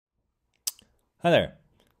Hi there.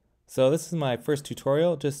 So this is my first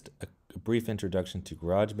tutorial, just a brief introduction to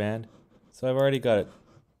GarageBand. So I've already got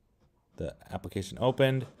the application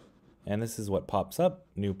opened, and this is what pops up: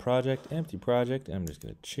 new project, empty project, and I'm just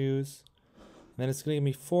going to choose. And then it's going to give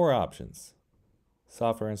me 4 options: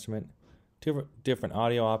 software instrument, 2 different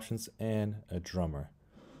audio options, and a drummer.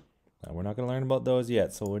 Now we're not going to learn about those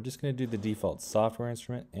yet, so we're just going to do the default software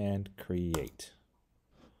instrument and create.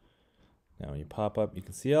 Now when you pop up, you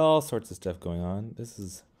can see all sorts of stuff going on. This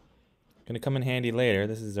is going to come in handy later.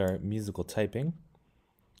 This is our musical typing,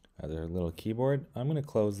 our little keyboard. I'm going to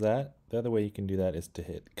close that. The other way you can do that is to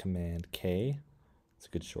hit Command K. It's a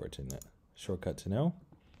good shortcut to know.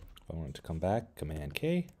 If I want it to come back, Command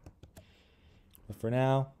K. But for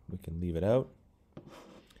now, we can leave it out.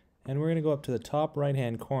 And we're going to go up to the top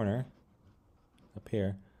right-hand corner, up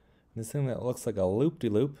here. And this thing that looks like a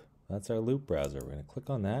loop-de-loop, that's our loop browser. We're going to click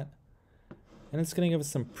on that. And it's going to give us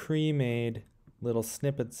some pre-made little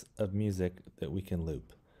snippets of music that we can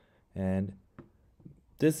loop. And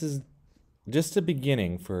this is just a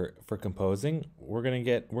beginning for composing. We're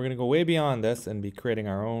gonna go way beyond this and be creating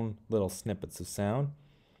our own little snippets of sound.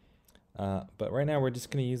 But right now we're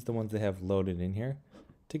just gonna use the ones they have loaded in here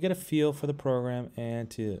to get a feel for the program and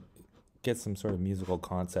to get some sort of musical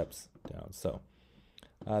concepts down. So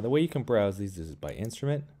the way you can browse these is by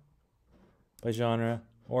instrument, by genre,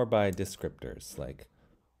 or by descriptors like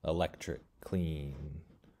electric, clean,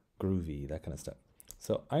 groovy, that kind of stuff.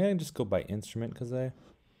 So I'm going to just go by instrument because I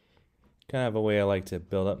kind of have a way I like to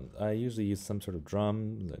build up. I usually use some sort of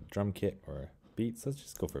drum kit or beats. Let's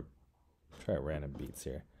just try random beats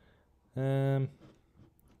here. And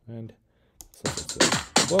so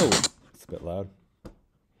whoa, it's a bit loud.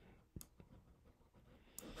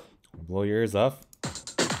 I'll blow your ears off.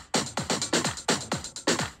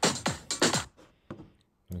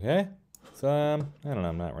 Okay, so I don't know,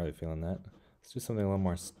 I'm not really feeling that. Let's do something a little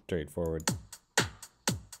more straightforward.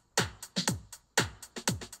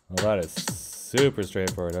 Well, that is super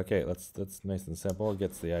straightforward. Okay, that's nice and simple. It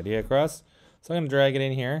gets the idea across. So I'm going to drag it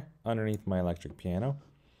in here underneath my electric piano.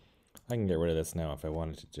 I can get rid of this now if I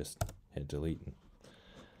wanted to just hit delete.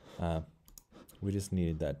 We just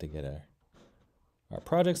needed that to get our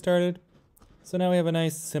project started. So now we have a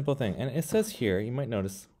nice simple thing. And it says here, you might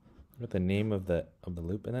notice, with the name of the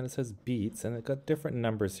loop, and then it says beats, and it got different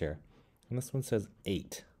numbers here. And this one says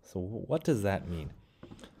 8. So what does that mean?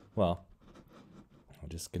 Well, I'm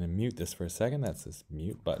just going to mute this for a second. That's this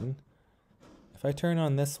mute button. If I turn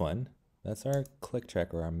on this one, that's our click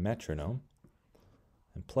track or our metronome,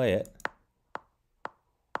 and play it,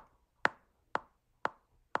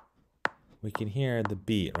 we can hear the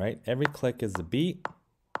beat, right? Every click is a beat,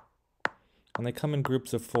 and they come in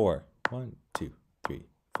groups of 4. 1, 2, 3,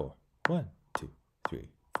 4. 1, 2, 3,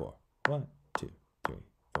 4. 1, 2, 3,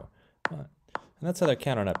 4. 1. And that's how they're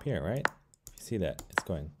counted up here, right? If you see that, it's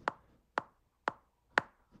going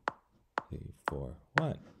 3, 4,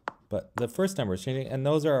 1. But the first number is changing, and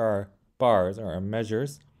those are our bars, or our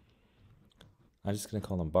measures. I'm just going to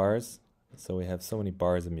call them bars. So we have so many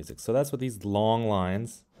bars of music. So that's what these long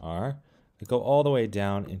lines are. They go all the way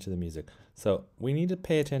down into the music. So we need to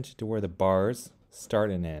pay attention to where the bars start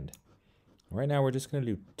and end. Right now we're just going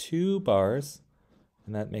to do 2 bars,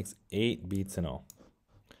 and that makes 8 beats in all.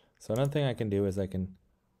 So another thing I can do is I can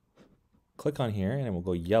click on here and it will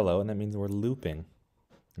go yellow, and that means we're looping.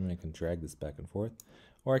 And I can drag this back and forth,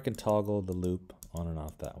 or I can toggle the loop on and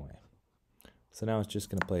off that way. So now it's just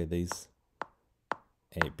going to play these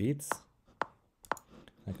 8 beats.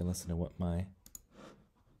 I can listen to what my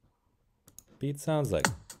beat sounds like.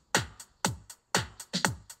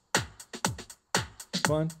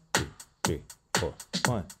 1, 2, 3, 4.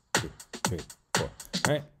 1, 2, 3, 4.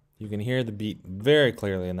 All right, you can hear the beat very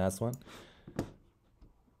clearly in this one,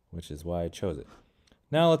 which is why I chose it.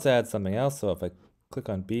 Now let's add something else. So if I click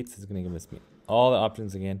on beats, it's going to give us all the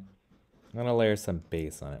options again. I'm going to layer some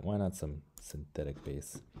bass on it. Why not some synthetic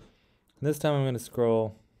bass? And this time I'm going to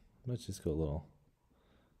scroll. Let's just go a little.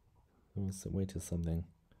 Let's wait till something.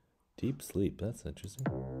 Deep sleep. That's interesting.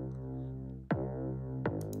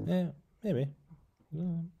 Yeah, maybe.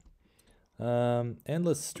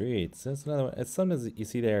 Endless streets. That's another one. It's sometimes you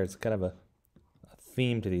see there. It's kind of a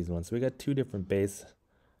theme to these ones. So we got 2 different bass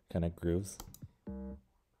kind of grooves.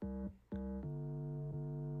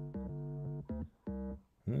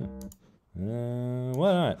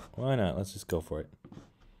 Why not? Why not? Let's just go for it.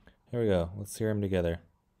 Here we go. Let's hear them together.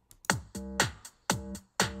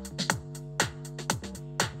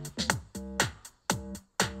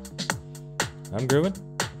 I'm grooving.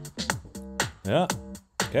 Yeah.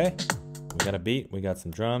 Okay. We got a beat. We got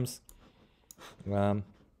some drums.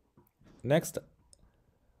 Next,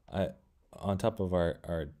 on top of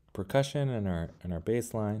our percussion and our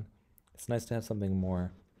bass line, it's nice to have something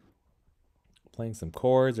more playing some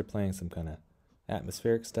chords or playing some kind of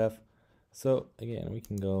atmospheric stuff. So again, we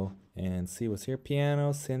can go and see what's here.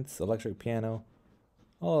 Piano, synths, electric piano.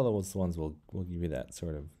 All of those ones will give you that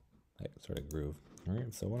sort of groove. All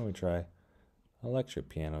right, so why don't we try electric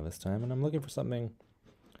piano this time? And I'm looking for something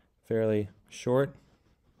fairly short.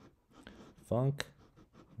 Funk.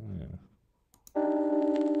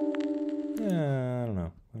 Yeah, I don't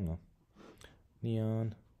know.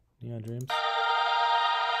 Neon dreams.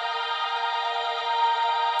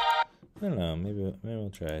 I don't know. Maybe we'll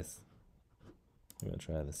try. Maybe we'll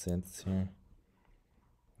try the synths here.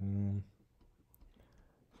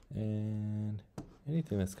 And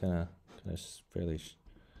anything that's kind of fairly.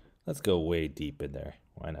 Let's go way deep in there.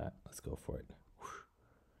 Why not? Let's go for it.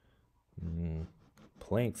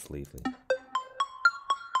 Plank sleevely.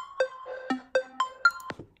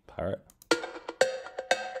 Pirate.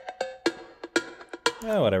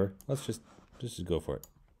 Yeah, whatever. Let's just go for it.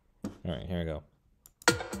 All right, here I go.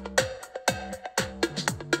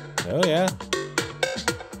 Oh yeah.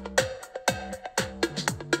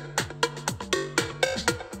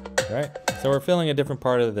 All right. So we're feeling a different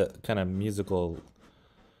part of the kind of musical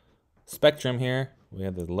spectrum here. We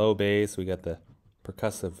have the low bass, we got the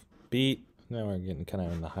percussive beat. Now we're getting kind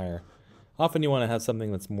of in the higher. Often you want to have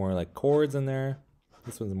something that's more like chords in there.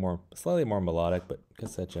 This one's slightly more melodic, but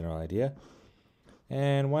gets that general idea.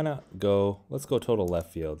 And why not let's go total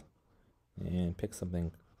left field and pick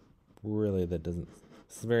something really that doesn't,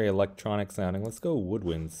 this is very electronic sounding. Let's go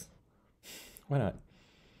woodwinds. Why not?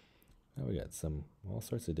 Now we got all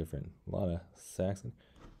sorts of different, a lot of Saxon.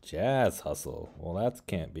 Jazz hustle. Well, that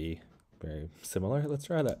can't be very similar. Let's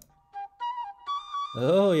try that.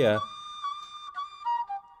 Oh yeah.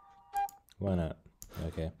 Why not?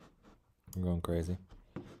 Okay. We're going crazy.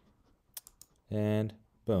 And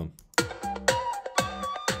boom.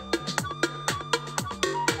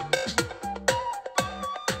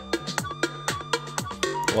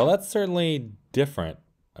 Well, that's certainly different.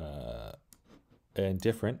 And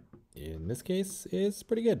different, in this case, is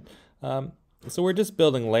pretty good. So we're just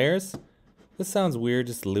building layers. This sounds weird,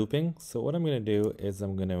 just looping. So what I'm going to do is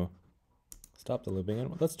I'm going to stop the looping.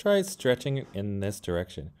 And let's try stretching it in this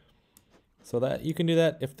direction. So that you can do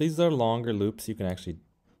that. If these are longer loops, you can actually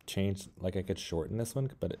change, like I could shorten this one,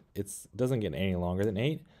 but it doesn't get any longer than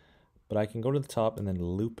 8. But I can go to the top and then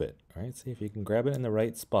loop it. All right, see if you can grab it in the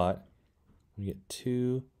right spot. You get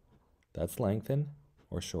 2, that's lengthen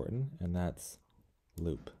or shorten, and that's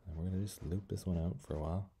loop. And we're gonna just loop this one out for a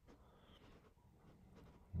while.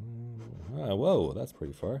 Whoa, that's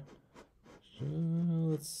pretty far.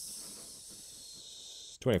 Let's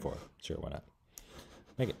 24. Sure, why not?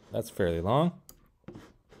 Make it. That's fairly long,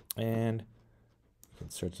 and you can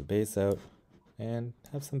stretch the bass out and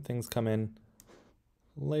have some things come in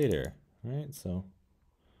later. All right, so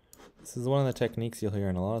this is one of the techniques you'll hear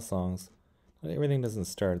in a lot of songs. But everything doesn't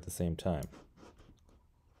start at the same time.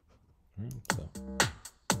 All right, so.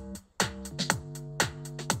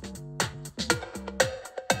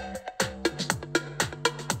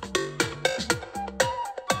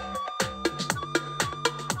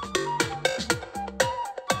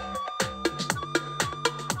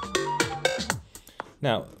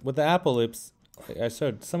 Now, with the Apple loops, I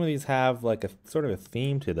showed some of these have like a sort of a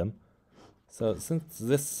theme to them. So since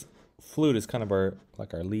this flute is kind of our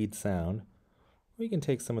lead sound, we can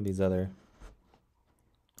take some of these other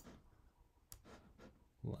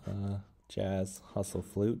jazz hustle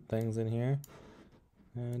flute things in here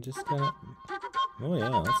and just kind of, oh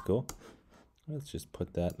yeah, that's cool. Let's just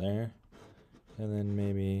put that there, and then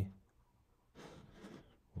maybe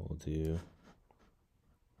we'll do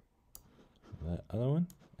that other one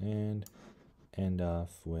and end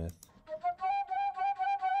off with,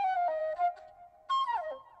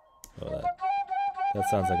 oh, that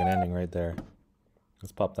sounds like an ending right there.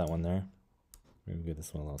 Let's pop that one there. Maybe give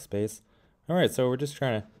this one a little space. All right, so we're just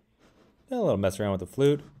trying to a little mess around with the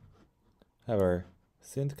flute. Have our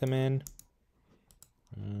synth come in.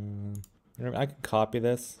 I can copy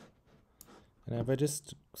this, and if I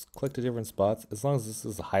just click to different spots, as long as this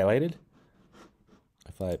is highlighted,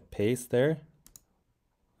 if I paste there,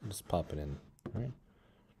 I'll just pop it in. All right.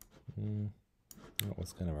 That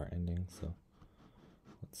was kind of our ending, so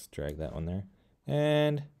let's drag that one there.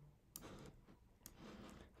 And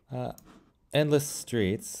Endless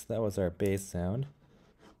Streets, that was our bass sound.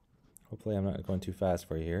 Hopefully I'm not going too fast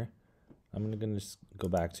for you here. I'm gonna just go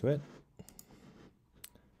back to it.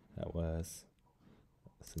 That was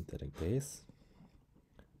synthetic bass.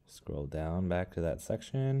 Scroll down back to that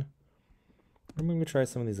section. I'm gonna try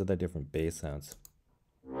some of these other different bass sounds.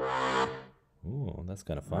 that's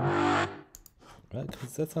kind of fun.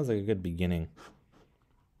 That sounds like a good beginning.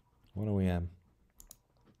 What do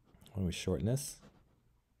we shorten this?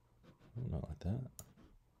 Oh, not like that.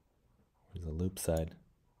 Where's the loop side?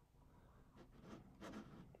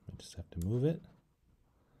 I just have to move it,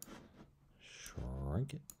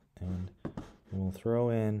 shrink it, and we'll throw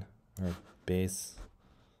in our bass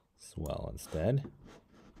swell instead.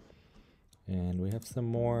 And we have some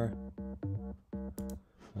more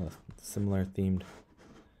similar themed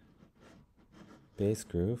bass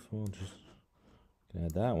groove. We'll just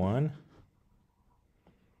add that one.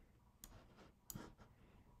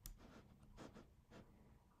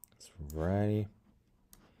 It's variety.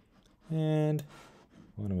 And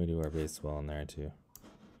why don't we do our bass swell in there too?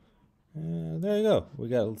 There you go. We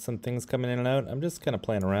got some things coming in and out. I'm just kind of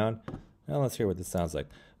playing around. Now let's hear what this sounds like.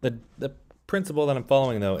 The principle that I'm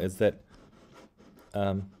following though is that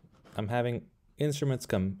I'm having instruments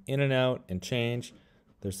come in and out and change.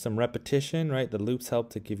 There's some repetition, right? The loops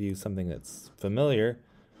help to give you something that's familiar,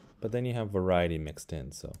 but then you have variety mixed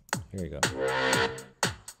in. So here you go.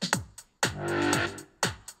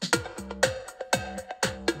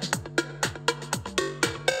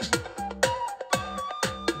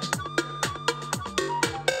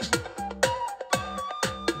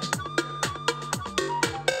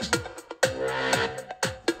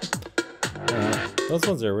 Those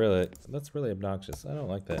ones are that's really obnoxious. I don't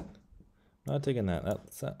like that. Not taking that. I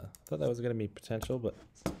thought that was going to be potential, but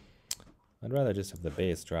I'd rather just have the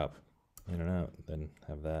bass drop in and out than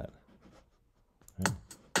have that. Right.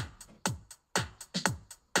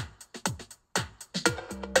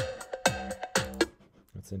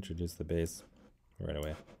 Let's introduce the bass right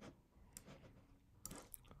away.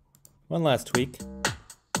 One last tweak.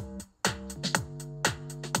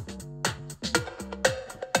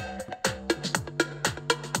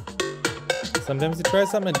 Sometimes you try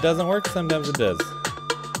something, it doesn't work, sometimes it does.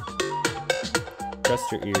 Trust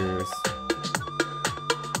your ears.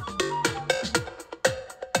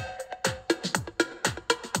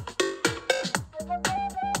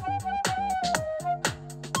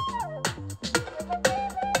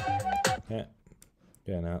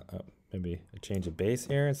 Yeah, now maybe a change of bass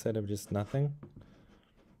here instead of just nothing.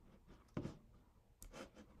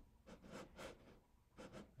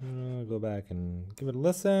 I'll go back and give it a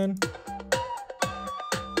listen.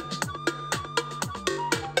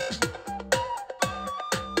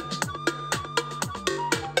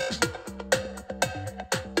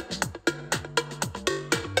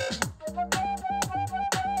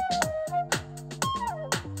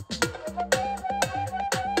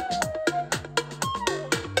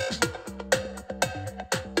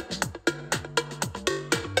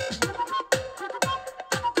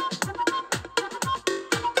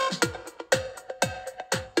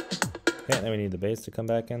 Okay, then we need the bass to come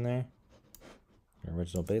back in there. Our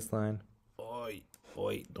original bass line. Oi,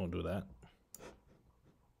 oi, don't do that.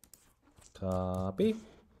 Copy.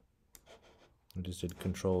 I just did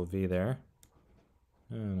Control V there.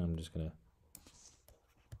 And I'm just gonna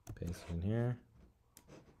paste it in here.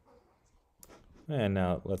 And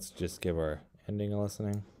now let's just give our ending a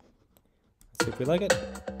listening. Let's see if we like it.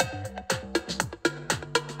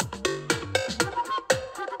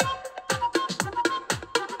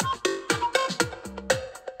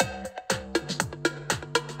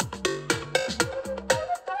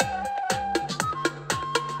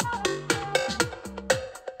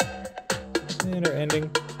 And our ending.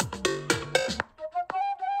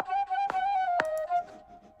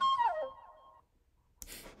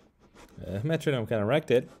 Metronome kind of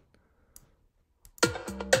wrecked it.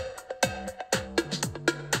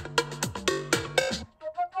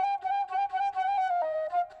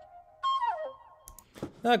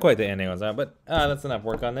 Not quite the ending was on, but that's enough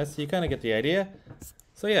work on this. You kind of get the idea.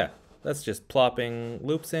 So yeah, that's just plopping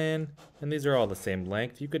loops in, and these are all the same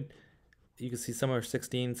length. You can see some are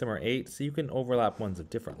 16, some are 8, so you can overlap ones of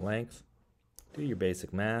different length. Do your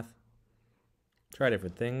basic math. Try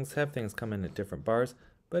different things. Have things come in at different bars,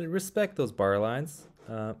 but respect those bar lines.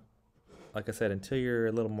 Like I said, until you're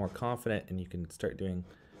a little more confident and you can start doing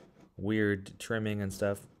weird trimming and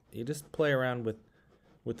stuff, you just play around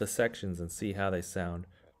with the sections and see how they sound.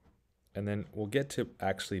 And then we'll get to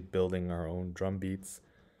actually building our own drum beats,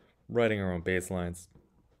 writing our own bass lines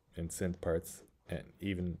and synth parts, and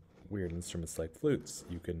even weird instruments like flutes.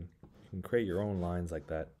 You can create your own lines like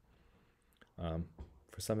that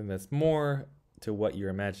for something that's more to what you're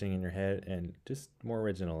imagining in your head and just more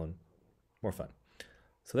original and more fun.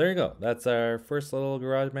 So there you go. That's our first little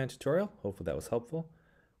GarageBand tutorial. Hopefully that was helpful.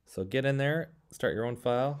 So get in there, start your own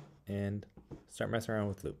file, and start messing around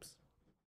with loops.